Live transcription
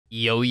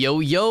Yo,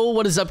 yo, yo,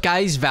 what is up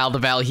guys?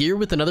 VALtheVAL here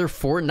with another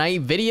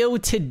Fortnite video.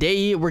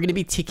 Today, we're going to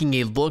be taking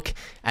a look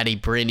at a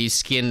brand new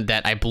skin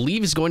that I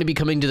believe is going to be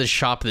coming to the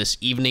shop this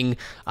evening.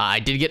 I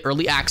did get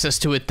early access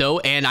to it though,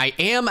 and I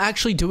am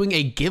actually doing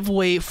a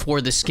giveaway for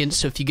the skin.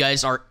 So if you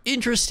guys are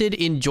interested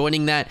in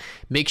joining that,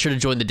 make sure to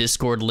join the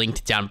Discord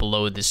linked down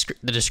below the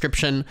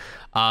description.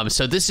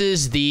 So this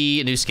is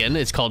the new skin.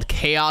 It's called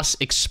Chaos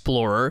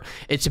Explorer.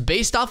 It's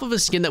based off of a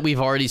skin that we've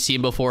already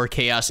seen before,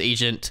 Chaos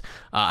Agent.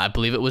 I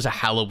believe it was a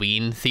Halloween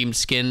themed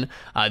skin.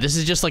 This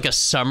is just like a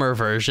summer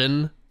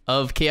version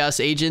of Chaos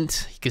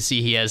Agent. You can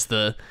see he has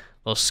the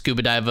little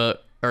scuba dive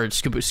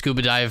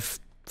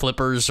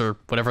flippers or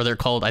whatever they're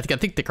called. I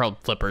think they're called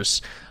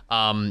flippers.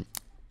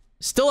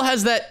 Still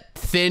has that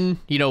thin,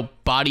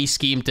 body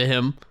scheme to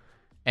him,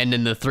 and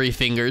then the 3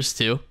 fingers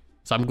too.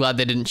 So I'm glad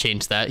they didn't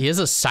change that. He has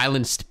a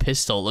silenced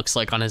pistol, it looks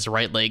like, on his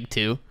right leg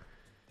too.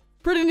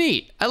 Pretty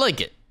neat. I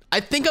like it. I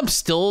think I'm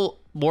still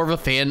more of a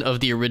fan of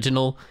the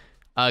original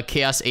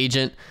Chaos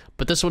Agent,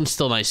 but this one's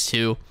still nice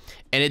too.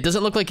 And it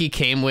doesn't look like he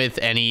came with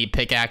any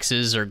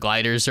pickaxes or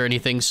gliders or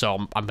anything,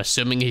 so I'm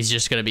assuming he's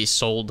just going to be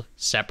sold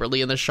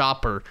separately in the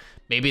shop, or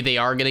maybe they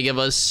are going to give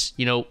us,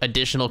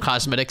 additional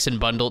cosmetics and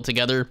bundle it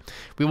together.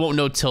 We won't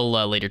know till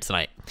later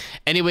tonight.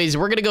 Anyways,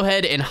 we're going to go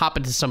ahead and hop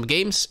into some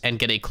games and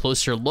get a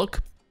closer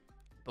look.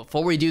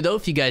 Before we do though,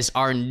 if you guys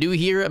are new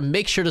here,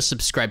 make sure to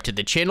subscribe to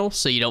the channel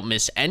so you don't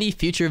miss any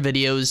future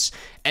videos.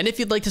 And if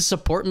you'd like to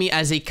support me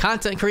as a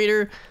content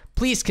creator,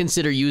 please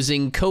consider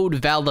using code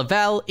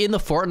VALtheVAL in the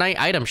Fortnite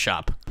item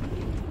shop.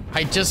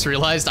 I just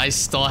realized I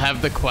still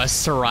have the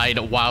quest to ride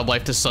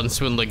Wildlife to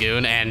Sunspoon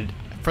Lagoon, and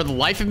for the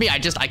life of me, I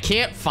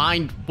can't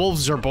find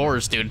wolves or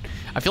boars, dude.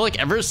 I feel like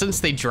ever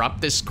since they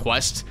dropped this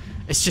quest,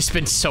 it's just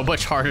been so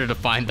much harder to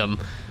find them.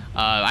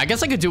 I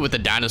guess I could do it with the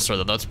dinosaur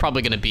though. That's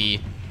probably gonna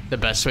be the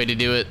best way to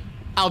do it.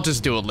 I'll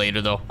just do it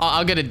later though.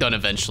 I'll get it done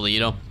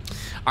eventually, All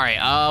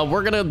right,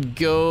 we're gonna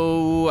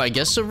go, I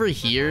guess, over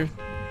here.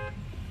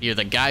 Near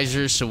the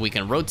geysers so we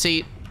can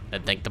rotate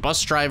and thank the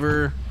bus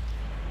driver.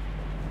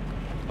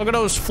 Look at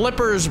those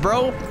flippers,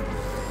 bro.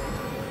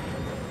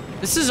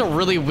 This is a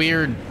really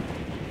weird,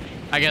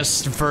 I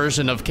guess,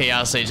 version of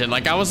Chaos Agent.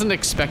 Like, I wasn't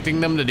expecting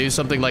them to do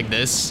something like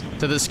this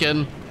to the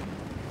skin.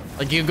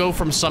 Like, you go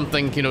from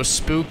something,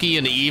 spooky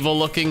and evil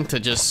looking to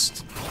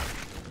just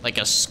like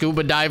a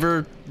scuba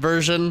diver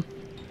version.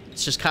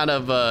 It's just kind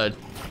of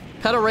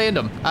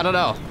random. I don't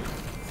know.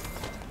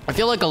 I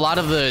feel like a lot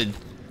of the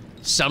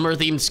summer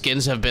themed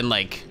skins have been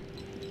like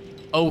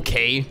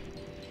okay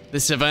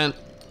this event.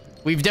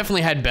 We've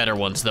definitely had better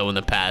ones though in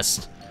the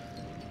past.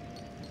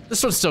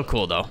 This one's still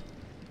cool though.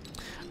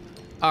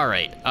 All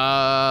right,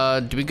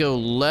 do we go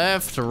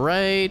left,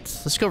 right?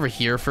 Let's go over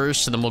here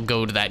first, and then we'll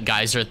go to that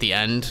geyser at the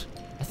end.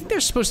 I think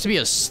there's supposed to be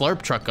a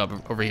slurp truck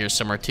over here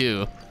somewhere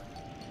too,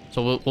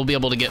 so we'll be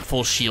able to get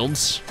full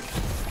shields.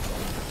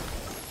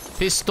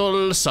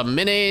 Pistol, some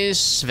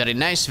minis, very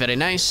nice, very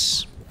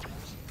nice.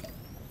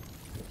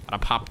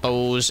 Gotta pop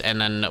those,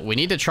 and then we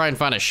need to try and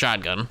find a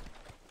shotgun in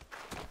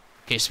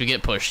case we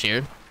get pushed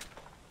here.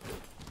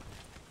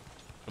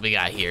 What do we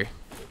got here?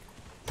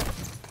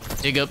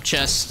 Dig up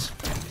chest.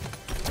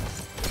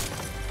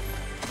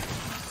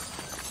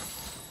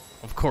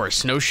 Of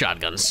course, no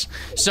shotguns.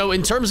 So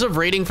in terms of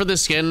rating for the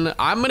skin,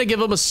 I'm gonna give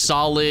him a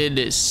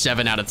solid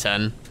 7 out of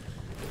 10.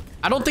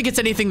 I don't think it's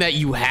anything that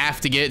you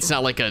have to get. It's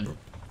not like a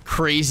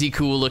crazy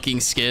cool looking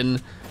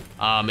skin.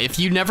 If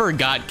you never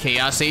got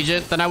Chaos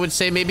Agent, then I would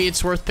say maybe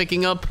it's worth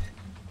picking up,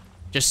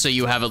 just so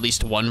you have at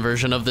least one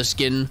version of the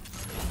skin.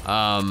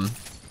 But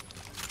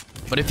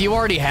if you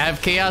already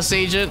have Chaos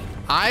Agent,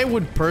 I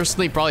would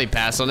personally probably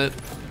pass on it,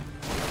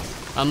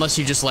 unless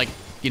you just like,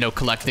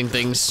 collecting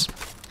things.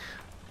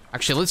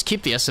 Actually, let's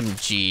keep the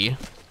SMG,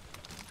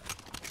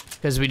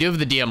 because we do have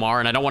the DMR,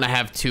 and I don't want to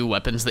have 2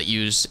 weapons that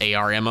use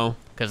AR ammo,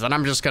 because then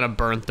I'm just gonna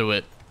burn through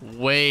it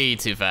way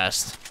too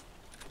fast.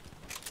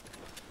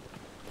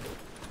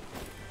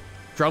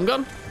 Drum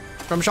gun?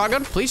 Drum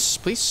shotgun? Please,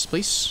 please,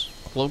 please.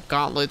 Cloak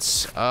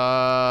gauntlets.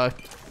 I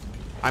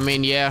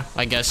mean, yeah,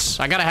 I guess.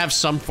 I gotta have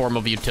some form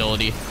of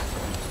utility,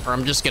 or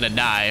I'm just gonna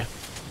die.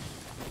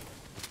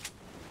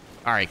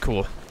 Alright,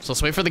 cool. So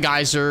let's wait for the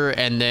geyser,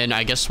 and then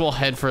I guess we'll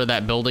head for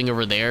that building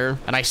over there.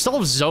 And I still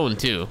have zone,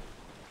 too.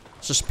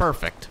 It's just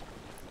perfect.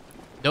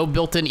 No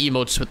built-in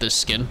emotes with this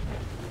skin.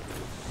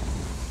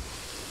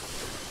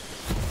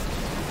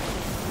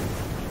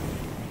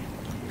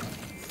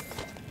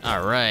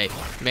 All right,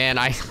 man,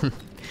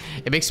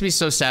 it makes me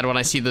so sad when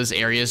I see those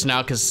areas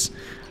now, because,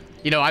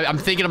 I'm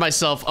thinking to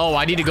myself, oh,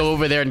 I need to go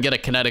over there and get a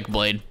kinetic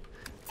blade.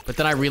 But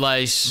then I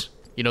realize,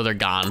 they're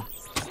gone.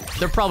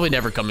 They're probably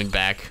never coming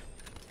back.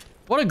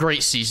 What a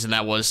great season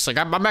that was. Like,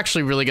 I'm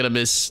actually really gonna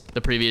miss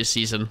the previous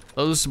season.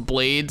 Those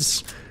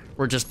blades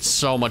were just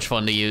so much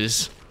fun to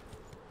use.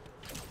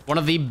 One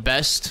of the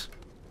best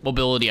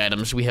mobility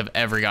items we have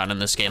ever gotten in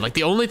this game. Like,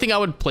 the only thing I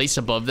would place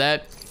above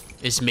that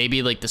is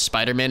maybe like the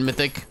Spider-Man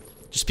mythic,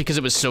 just because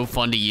it was so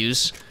fun to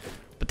use.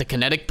 But the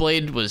kinetic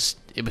blade was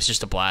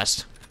just a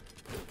blast.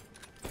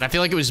 And I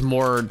feel like it was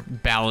more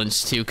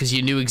balanced too, because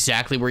you knew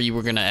exactly where you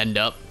were gonna end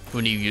up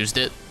when you used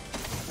it.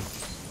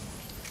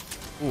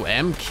 Ooh,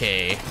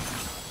 MK.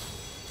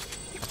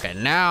 Okay,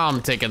 now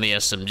I'm taking the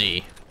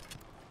SMG.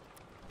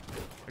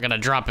 We're gonna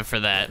drop it for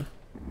that.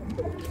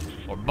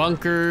 More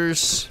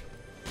bunkers.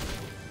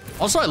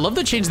 Also, I love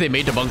the change they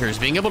made to bunkers.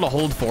 Being able to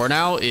hold 4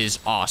 now is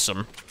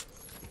awesome.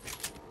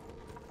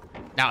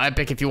 Now,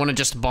 Epic, if you want to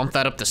just bump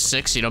that up to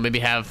 6, you know, maybe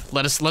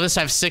let us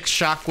have 6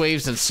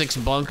 shockwaves and 6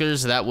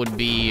 bunkers. That would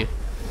be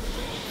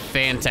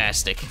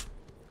fantastic.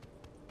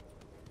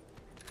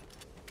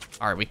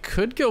 All right, we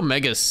could go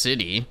Mega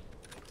City.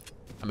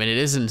 I mean, it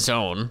is in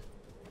zone.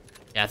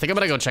 Yeah, I think I'm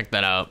gonna go check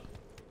that out.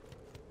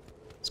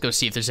 Let's go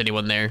see if there's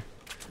anyone there.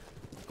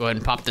 Go ahead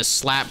and pop this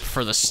slap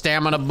for the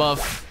stamina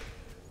buff.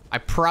 I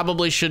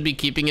probably should be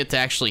keeping it to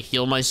actually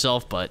heal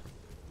myself, but,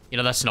 you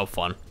know, that's no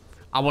fun.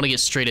 I want to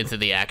get straight into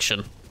the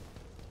action.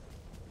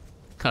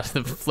 God,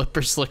 the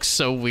flippers look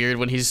so weird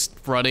when he's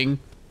running.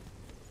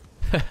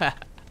 All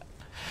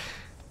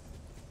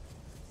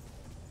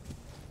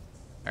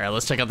right,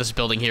 let's check out this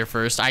building here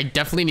first. I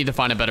definitely need to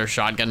find a better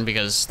shotgun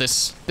because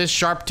this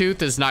sharp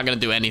tooth is not gonna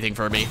do anything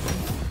for me.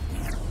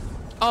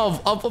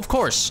 Oh, of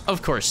course,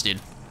 dude.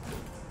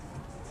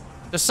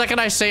 The second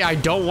I say I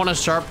don't want a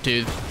sharp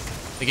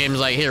tooth, the game's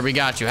like, here, we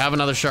got you. Have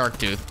another shark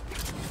tooth.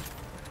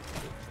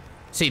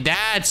 See,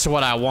 that's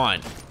what I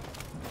want.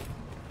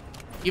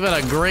 Even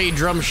a gray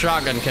drum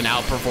shotgun can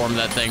outperform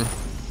that thing.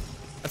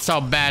 That's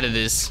how bad it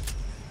is.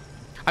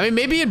 I mean,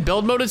 maybe in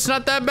build mode it's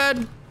not that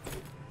bad.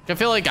 I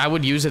feel like I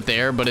would use it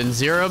there, but in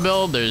zero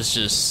build,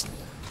 there's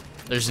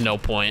no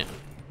point.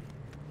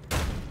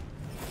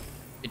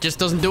 It just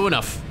doesn't do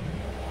enough.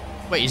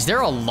 Wait, is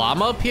there a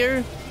llama up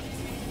here?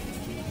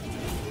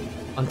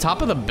 On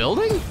top of the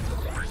building?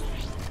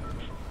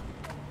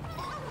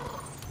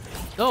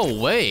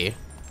 No way.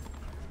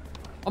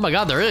 Oh my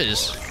god, there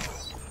is.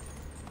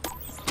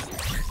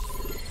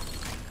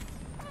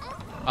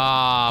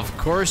 Of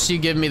course you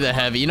give me the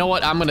heavy. You know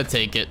what? I'm gonna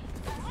take it.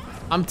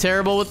 I'm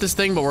terrible with this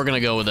thing, but we're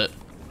gonna go with it.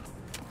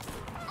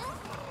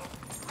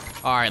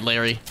 All right,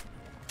 Larry.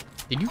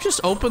 Did you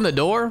just open the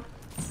door?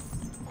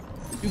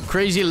 You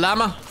crazy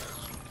llama.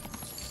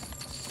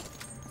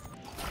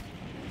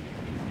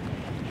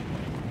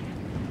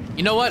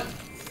 You know what?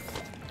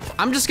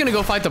 I'm just gonna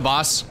go fight the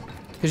boss.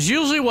 Because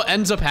usually what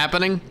ends up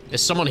happening is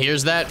someone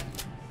hears that,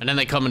 and then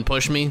they come and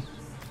push me.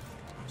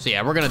 So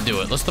yeah, we're gonna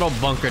do it. Let's throw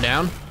bunker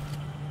down.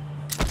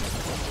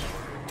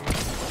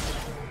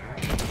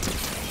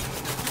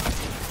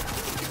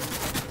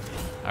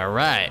 All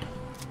right.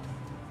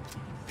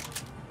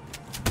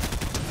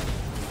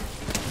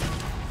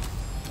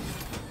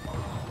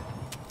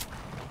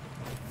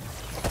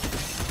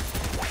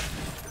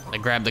 I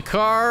grab the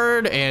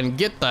card and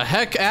get the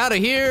heck out of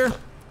here.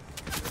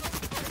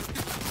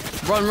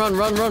 Run, run,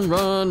 run, run,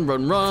 run,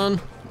 run,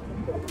 run.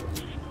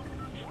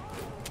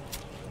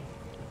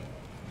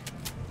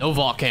 No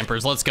vault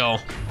campers, let's go.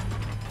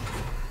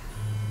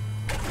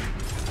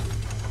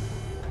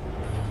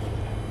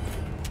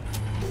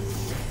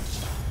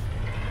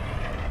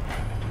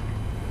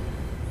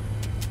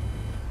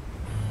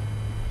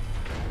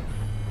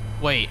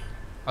 Wait,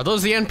 are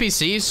those the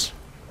NPCs?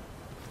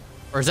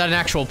 Or is that an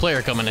actual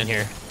player coming in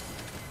here?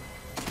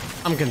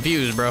 I'm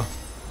confused, bro.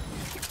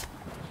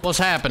 What's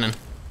happening?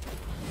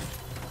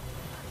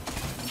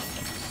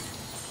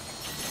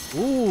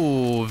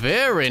 Ooh,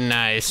 very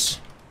nice.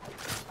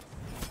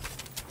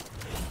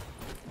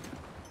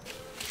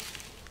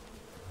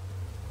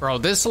 Bro,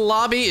 this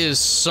lobby is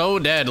so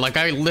dead. Like,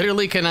 I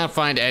literally cannot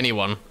find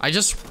anyone. I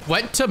just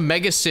went to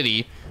Mega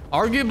City,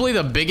 arguably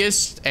the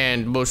biggest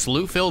and most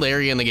loot-filled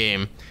area in the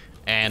game,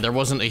 and there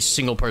wasn't a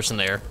single person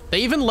there. They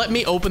even let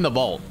me open the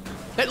vault.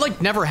 That,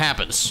 like, never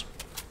happens.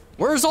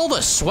 Where's all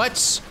the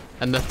sweats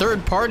and the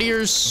third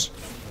partiers?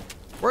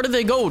 Where did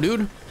they go,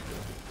 dude?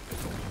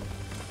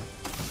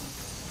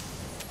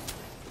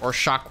 Or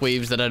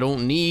shockwaves that I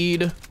don't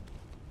need. Okay,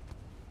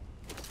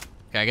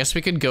 I guess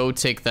we could go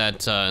take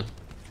that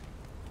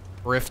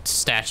rift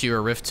statue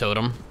or rift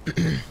totem.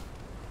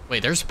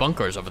 Wait, there's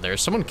bunkers over there.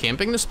 Is someone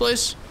camping this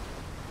place?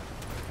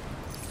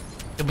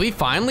 Did we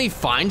finally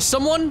find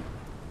someone?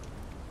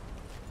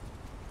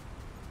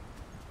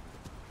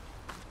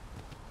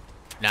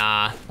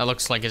 Nah, that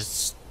looks like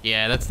it's...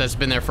 Yeah, that's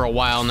been there for a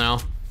while now.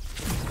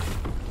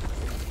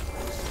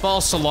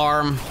 False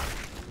alarm.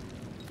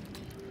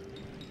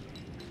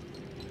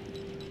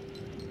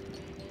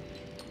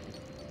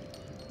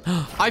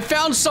 I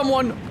found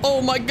someone!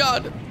 Oh my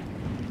god!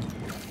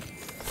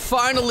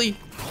 Finally!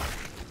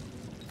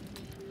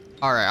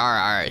 Alright,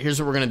 alright, alright.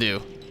 Here's what we're gonna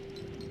do.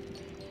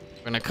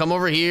 We're gonna come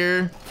over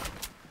here.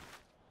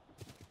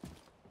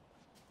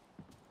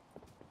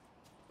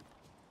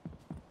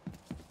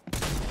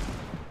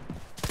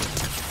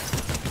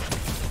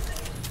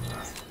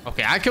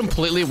 Okay, I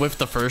completely whiffed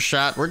the first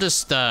shot. We're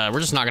just not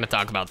gonna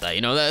talk about that.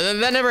 You know,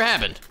 that never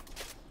happened.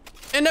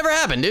 It never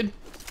happened, dude.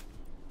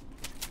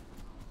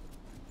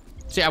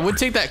 See, I would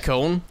take that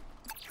cone,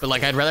 but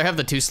like, I'd rather have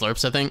the 2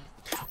 slurps, I think.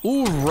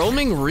 Ooh,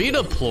 roaming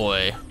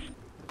redeploy.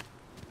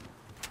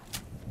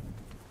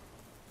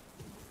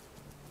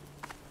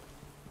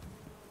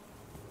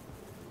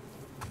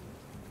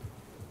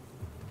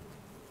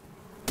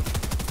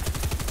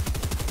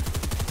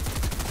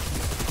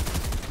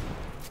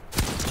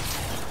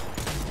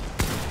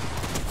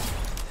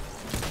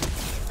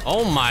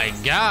 Oh my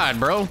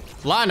God, bro.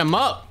 Line them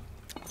up.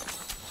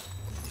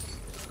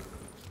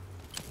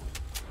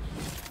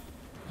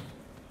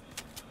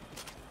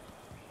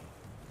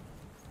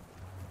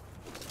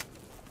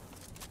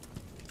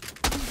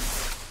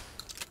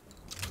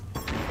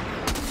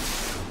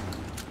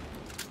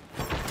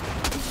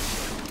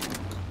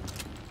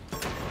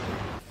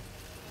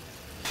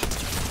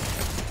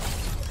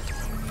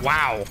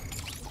 Wow.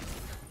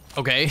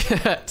 Okay.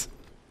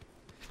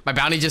 My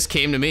bounty just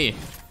came to me.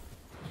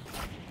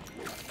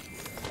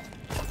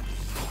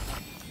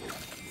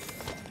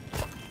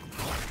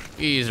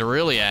 He's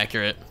really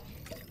accurate.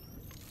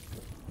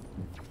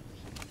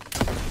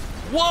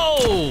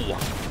 Whoa!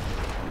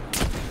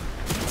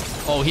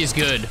 Oh, he's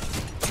good.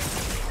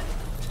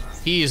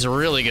 He's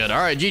really good. All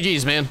right,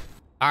 GG's, man.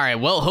 All right,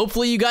 well,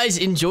 hopefully you guys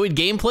enjoyed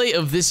gameplay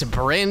of this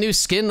brand new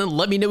skin.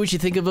 Let me know what you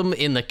think of them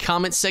in the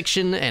comment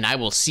section, and I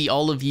will see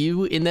all of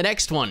you in the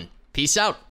next one. Peace out.